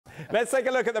Let's take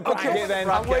a look at the bracket then.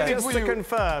 Just to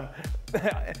confirm.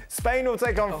 Spain will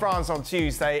take on France on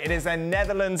Tuesday. It is then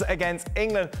Netherlands against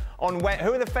England on Wednesday.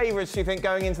 Who are the favourites, do you think,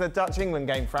 going into the Dutch-England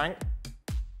game, Frank?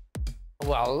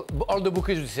 Well, all the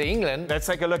bookies would say England. Let's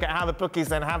take a look at how the bookies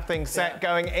then have things set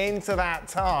going into that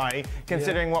tie,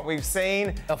 considering what we've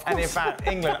seen. And in fact,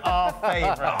 England are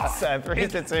favourites.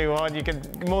 3-2 on. You can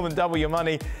more than double your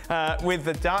money with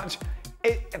the Dutch.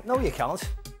 No, you can't.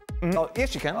 Oh,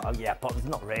 yes, you can. Oh, yeah, but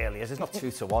not really. It's not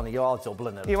 2-1. You are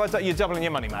doubling it. You're doubling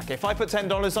your money, Mac. If I put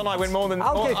 $10 on, I win more than...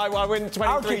 I win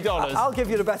 $23. I'll give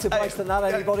you a better price than that,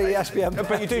 anybody, ESPN.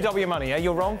 But you do double your money, yeah?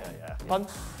 You're wrong? Pardon?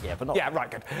 Yeah, but not... Yeah,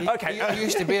 right, good. OK. He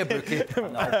used to be a bookie.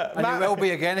 And he will be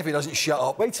again if he doesn't shut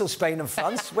up. Wait till Spain and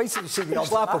France. Wait till you see the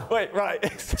odds happen. Wait, right.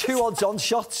 2 odds-on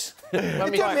shots.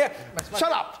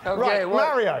 Shut up. Okay, right,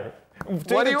 Mario.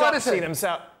 What do you want to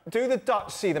say? Do the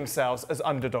Dutch see themselves as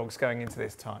underdogs going into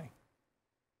this tie?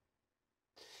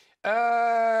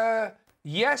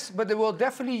 Yes, but they will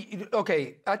definitely...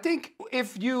 Okay, I think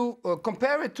if you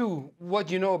compare it to what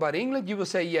you know about England, you will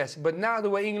say yes. But now the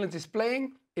way England is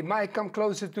playing, it might come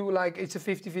closer to like it's a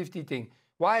 50-50 thing.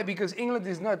 Why? Because England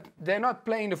is not... They're not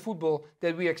playing the football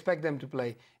that we expect them to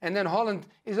play. And then Holland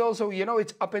is also, you know,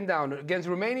 it's up and down. Against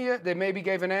Romania, they maybe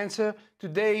gave an answer.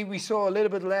 Today, we saw a little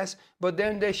bit less. But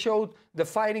then they showed the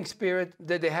fighting spirit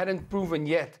that they hadn't proven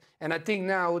yet. And I think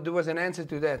now there was an answer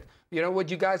to that. You know, what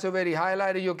you guys already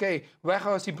highlighted, okay,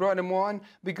 Weghorst, he brought him on.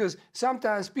 Because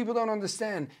sometimes people don't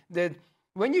understand that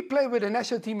when you play with the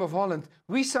national team of Holland,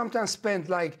 we sometimes spend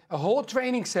like a whole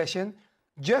training session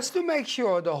just to make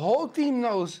sure the whole team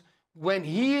knows when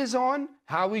he is on,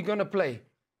 how we're going to play.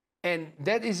 And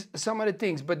that is some of the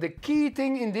things. But the key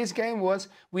thing in this game was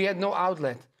we had no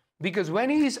outlet. Because when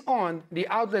he's on, the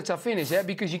outlets are finished, yeah?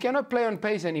 Because you cannot play on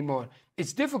pace anymore.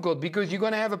 It's difficult because you're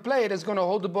going to have a player that's going to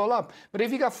hold the ball up. But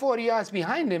if you got 40 yards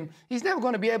behind him, he's never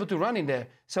going to be able to run in there.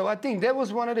 So I think that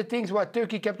was one of the things why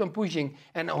Turkey kept on pushing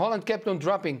and Holland kept on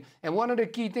dropping. And one of the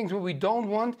key things what we don't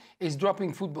want is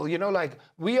dropping football. You know, like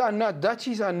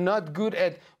Dutchies are not good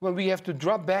at when we have to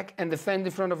drop back and defend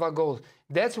in front of our goals.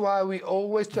 That's why we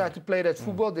always try to play that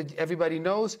football that everybody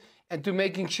knows and to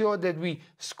making sure that we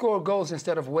score goals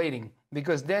instead of waiting.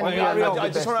 Because then we are not the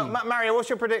best team. Mario, what's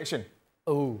your prediction?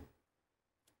 Ooh.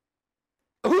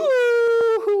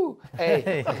 Ooh.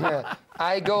 Hey,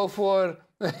 I go for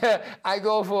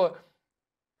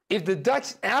if the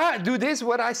Dutch do this,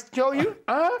 what I show you,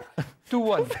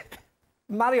 2-1.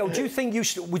 Mario, do you think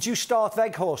would you start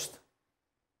Weghorst?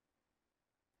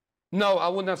 No, I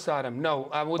would not start him. No,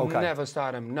 I would never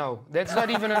start him. No, that's not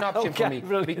even an option for me.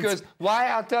 Brilliant. Because why?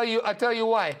 I'll tell you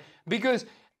why. Because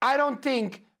I don't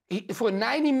think for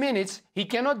 90 minutes he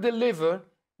cannot deliver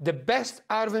the best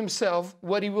out of himself,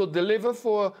 what he will deliver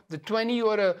for the 20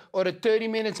 or the 30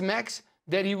 minutes max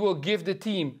that he will give the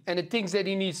team and the things that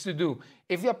he needs to do.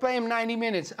 If you play him 90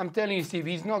 minutes, I'm telling you, Steve,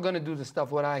 he's not going to do the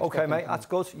stuff what I expect. Okay, mate, that's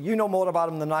good. You know more about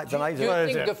him than I do. Do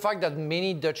you think the fact that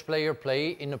many Dutch players play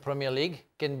in the Premier League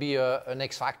can be an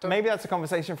X factor? Maybe that's a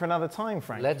conversation for another time,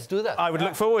 Frank. Let's do that. I would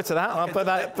look forward to that. I'll put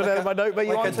that in my note. But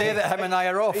you like a day that him and I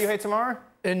are off. Are you here tomorrow?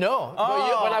 No,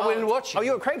 but I will watch. Oh,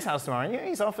 you're at Craig's house tomorrow. Yeah,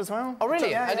 he's off as well. Oh,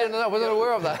 really? Yeah, I didn't know. I wasn't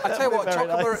aware of that. I tell you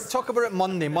what, talk about it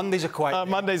Monday. Monday's a quiet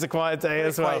day. Monday's a quiet day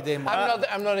as well. Quiet day,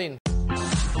 I'm not in.